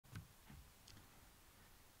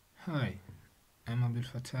Hi, I'm Abdul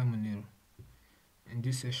Fattah Munir. In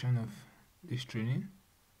this session of this training,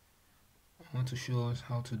 I want to show us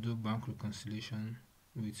how to do bank reconciliation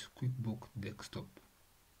with QuickBooks Desktop.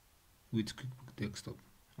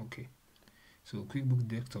 Okay. So QuickBooks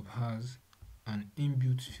Desktop has an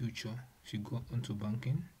inbuilt feature. If you go onto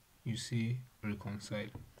banking, you see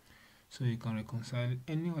reconcile. So you can reconcile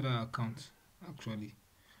any other account actually.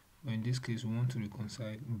 But in this case, we want to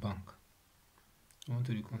reconcile bank. We want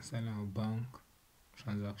to reconcile our bank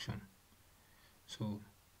transaction. So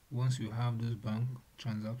once you have those bank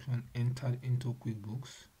transaction entered into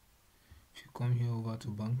QuickBooks, if you come here over to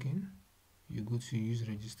banking, you go to use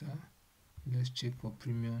register. Let's check for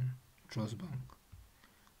premium trust bank.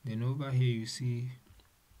 Then over here you see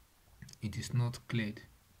it is not cleared.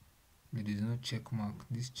 There is no check mark.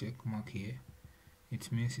 This check mark here,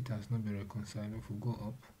 it means it has not been reconciled. If we go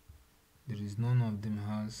up, there is none of them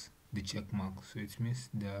has the check mark, so it means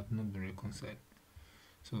they have not been reconciled.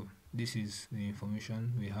 So this is the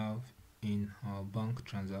information we have in our bank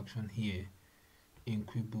transaction here in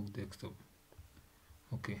QuickBooks Desktop.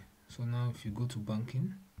 Okay, so now if you go to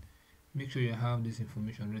banking, make sure you have this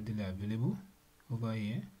information readily available. Over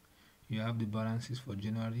here you have the balances for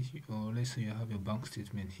January, or let's say you have your bank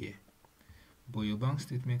statement here, but your bank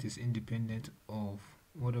statement is independent of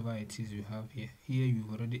whatever it is you have here. Here you've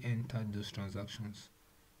already entered those transactions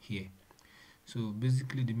here. So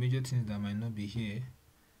basically the major things that might not be here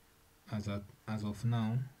as of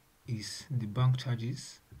now is the bank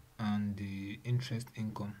charges and the interest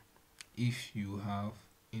income, if you have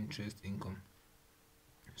interest income.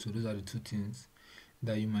 So those are the two things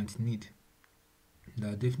that you might need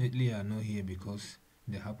that definitely are not here because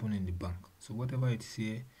they happen in the bank. So whatever it is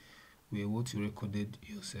here were what you recorded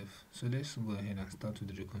yourself. So let's go ahead and start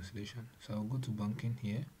with the reconciliation. So I'll go to banking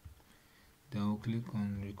here, then I'll click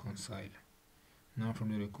on reconcile. Now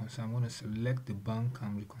from the reconcile, I'm going to select the bank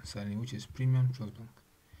I'm reconciling, which is Premium Trust Bank.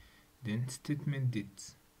 Then statement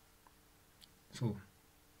date. So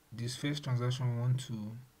this first transaction we want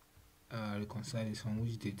to reconcile is on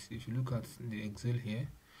which date? If you look at the Excel here,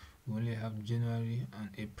 we only have January and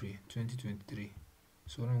April 2023.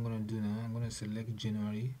 So what I'm going to do now, I'm going to select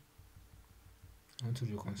January. I want to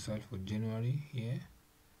reconcile for January here,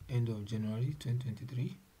 end of January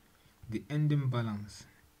 2023. The ending balance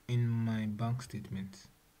in my bank statement.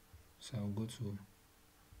 So I'll go to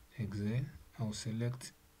Excel, I'll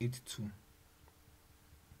select 82.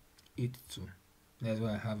 That's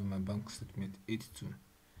what I have in my bank statement, 82.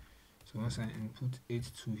 So once I input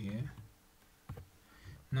 82 here,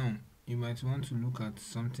 now you might want to look at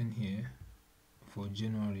something here for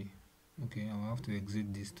January. Okay, I'll have to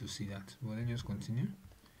exit this to see that, but let's just continue.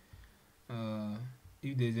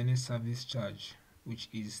 If there's any service charge, which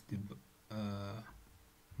is the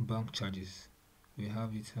bank charges, we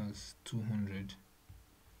have it as 200.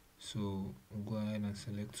 So we'll go ahead and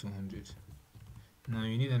select 200. Now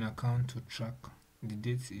you need an account to track the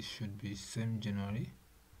date. It should be same January,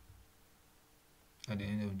 at the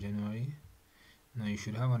end of January. Now you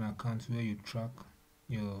should have an account where you track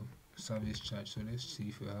your service charge. So let's see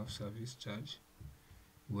if we have service charge.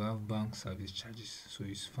 We have bank service charges, so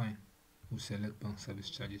it's fine. We'll select bank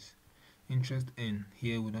service charges. Interest earned,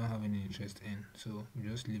 here we don't have any interest earned, so we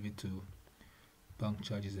just leave it to bank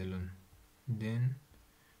charges alone. Then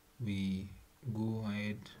we go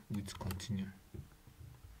ahead with continue.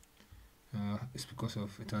 It's because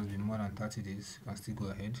of it has been more than 30 days. You can still go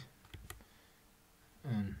ahead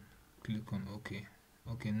and click on OK.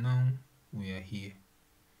 Okay, now we are here.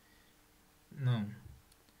 Now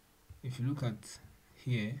if you look at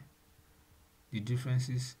here, the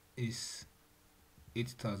differences is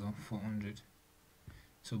 8,400.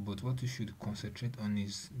 So but what you should concentrate on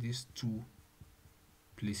is these two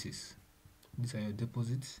places. These are your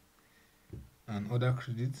deposits and other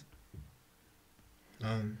credits,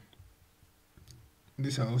 and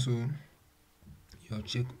these are also your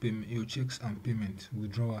checks and payment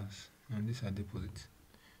withdrawals, and these are deposits.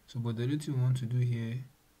 So but the little you want to do here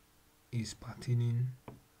is pertaining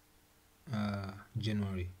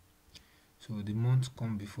January. So the month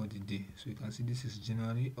come before the day. So you can see this is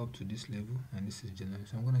January up to this level, and this is January.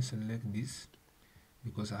 So I'm going to select this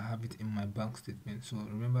because I have it in my bank statement. So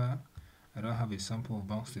remember, I don't have a sample of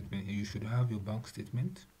bank statement here. You should have your bank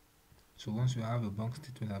statement. So once you have your bank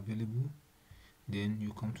statement available, then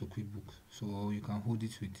you come to QuickBooks. So you can hold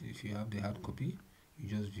it with, if you have the hard copy, you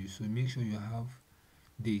just view. So make sure you have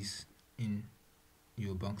this in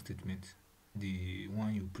your bank statement, the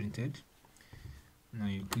one you printed. Now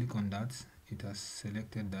you click on that, it has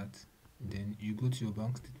selected that. Then you go to your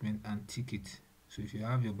bank statement and tick it. So if you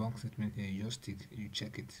have your bank statement here, you just tick, you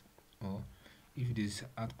check it, or If it is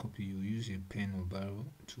hard copy, you use a pen or barrel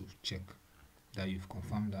to check that you've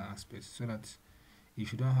confirmed that aspect, so that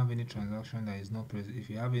if you don't have any transaction that is not present, if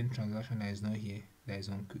you have any transaction that is not here, that is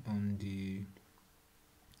on the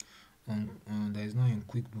that is not in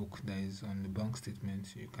QuickBook, that is on the bank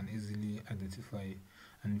statement, you can easily identify it.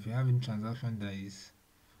 And if you have any transaction that is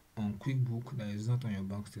on QuickBook that is not on your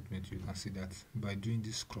bank statement, you can see that by doing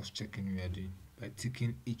this cross-checking we are doing, by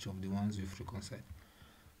ticking each of the ones we've reconciled.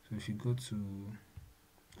 So if you go to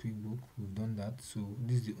QuickBook, we've done that. So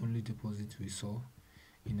this is the only deposit we saw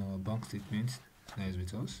in our bank statement that is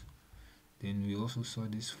with us. Then we also saw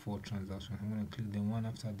these 4 transactions. I'm going to click them one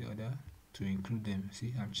after the other to include them.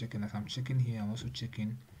 See, I'm checking. As I'm checking here, I'm also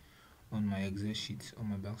checking on my Excel sheet, on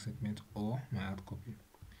my bank statement, or my hard copy.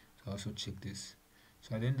 So I also check this.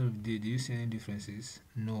 So at the end of the day, do you see any differences?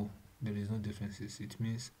 No, there is no differences. It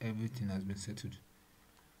means everything has been settled.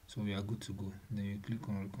 So we are good to go. Then you click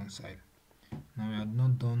on reconcile. Now we are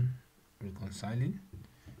not done reconciling.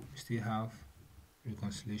 We still have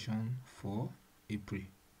reconciliation for April.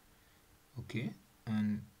 Okay,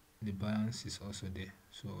 and the balance is also there.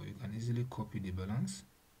 So you can easily copy the balance.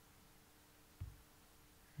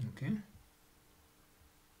 Okay.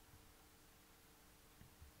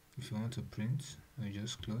 If you want to print, you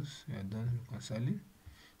just close. You are done reconciling.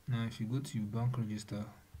 Now if you go to your bank register,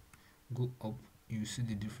 go up, you see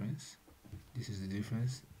the difference. This is the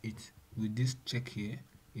difference. With this check here,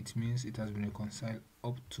 it means it has been reconciled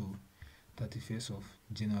up to 31st of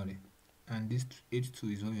January, and this 82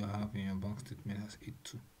 is what you have in your bank statement as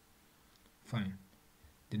 82. Fine.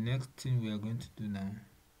 The next thing we are going to do now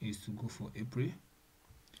is to go for April.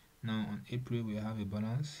 Now on April we have a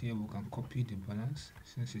balance. Here we can copy the balance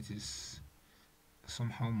since it is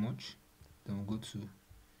somehow much. Then we'll go to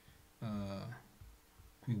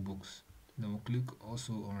QuickBooks. Then we'll click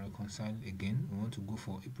also on reconcile again. We want to go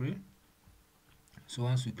for April. So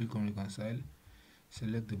once we click on reconcile,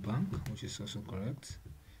 select the bank, which is also correct.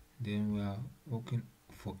 Then we are working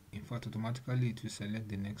for, in fact automatically it will select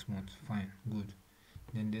the next month. Fine, good.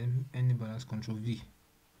 Then any balance, Control V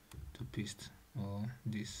to paste, or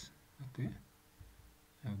this. Okay,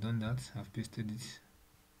 I've done that. I've pasted it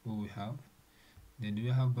what we have. Then do we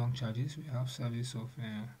have bank charges? We have service of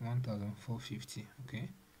 1,450. Okay,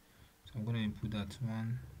 so I'm going to input that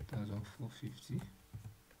 1,450.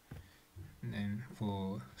 Then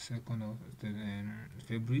for 2nd of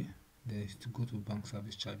February, there is to go to bank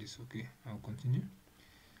service charges. Okay, I'll continue.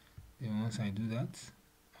 Then once I do that,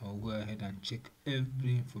 I'll go ahead and check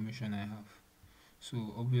every information I have.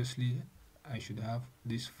 So obviously I should have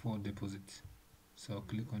these 4 deposits. So I'll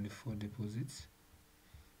click on the 4 deposits.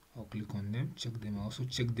 I'll click on them, check them. I also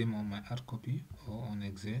check them on my hard copy or on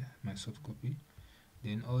Excel, my soft copy.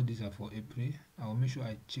 Then all these are for April. I'll make sure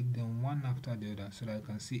I check them one after the other so that I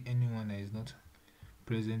can see anyone that is not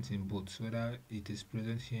present in both, whether it is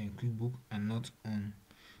present here in QuickBook and not on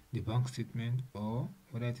the bank statement, or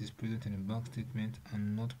whether it is present in the bank statement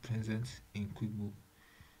and not present in QuickBook.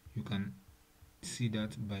 You can see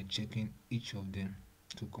that by checking each of them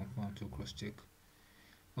to confirm, to cross check.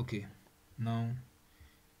 Okay, now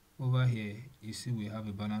over here you see we have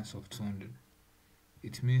a balance of 200.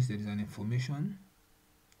 It means there is an information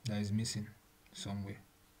that is missing somewhere.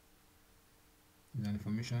 The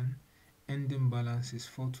information ending balance is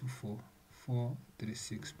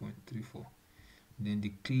 424,436.34. Then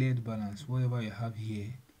the cleared balance, whatever you have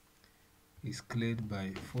here, is cleared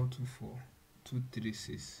by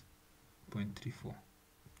 424,236.34.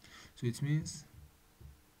 So it means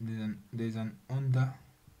there's an under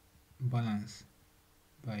balance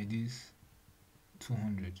by this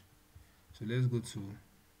 200. So let's go to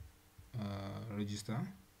register.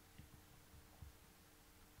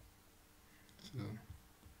 So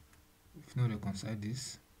we've not reconciled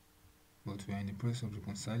this, but we are in the process of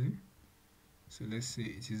reconciling. So let's say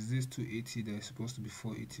it is this 280 that is supposed to be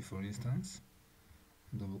 480, for instance.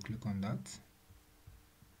 Double click on that.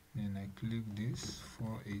 Then I click this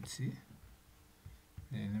 480.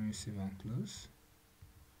 Then let me save and close.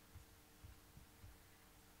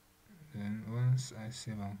 Then once I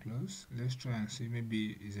save and close, let's try and see,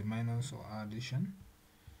 maybe it's a minus or addition.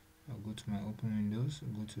 I'll go to my open windows,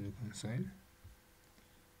 go to reconcile.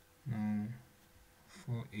 Now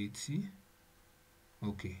 480.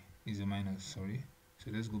 Okay, is a minus, sorry.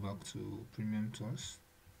 So let's go back to premium tools.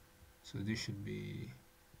 So this should be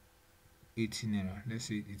 80 naira. Let's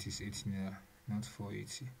say it is 80 naira, not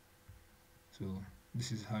 480. So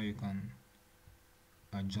this is how you can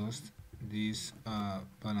adjust this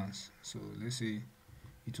balance. So let's say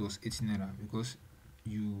it was 80 naira because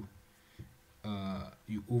you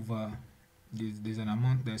over there's an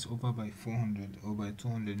amount that's over by 400 or by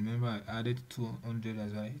 200. Remember, I added 200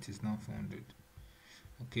 as well. It is now 400.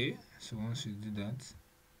 Okay, so once you do that,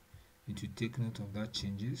 it will take note of that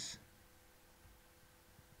changes.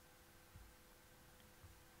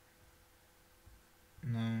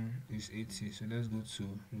 Now it's 80, so let's go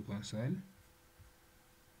to reconcile.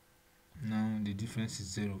 Now the difference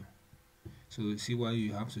is 0. So see why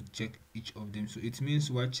you have to check each of them. So it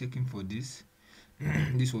means while checking for this,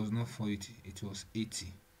 this was not 480, it was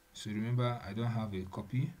 80. So remember, I don't have a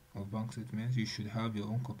copy of bank statements. You should have your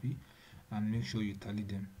own copy, and make sure you tally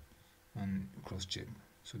them and cross check.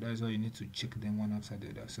 So that's why you need to check them one after the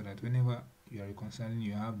other, so that whenever you are reconciling,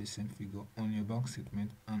 you have the same figure on your bank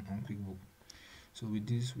statement and on QuickBook. So with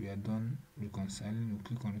this, we are done reconciling. We'll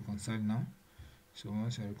click on reconcile now. So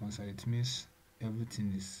once you reconcile, it means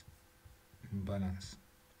everything is in balance.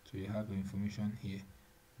 So you have the information here,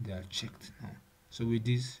 they are checked now. So with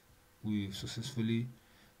this, we've successfully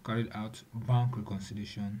carried out bank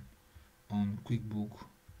reconciliation on QuickBook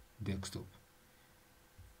Desktop.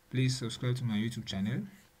 Please subscribe to my YouTube channel,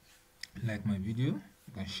 like my video,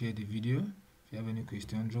 you can share the video. If you have any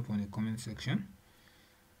question, drop on the comment section,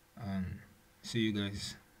 and see you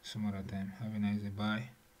guys some other time. Have a nice day.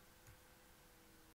 Bye.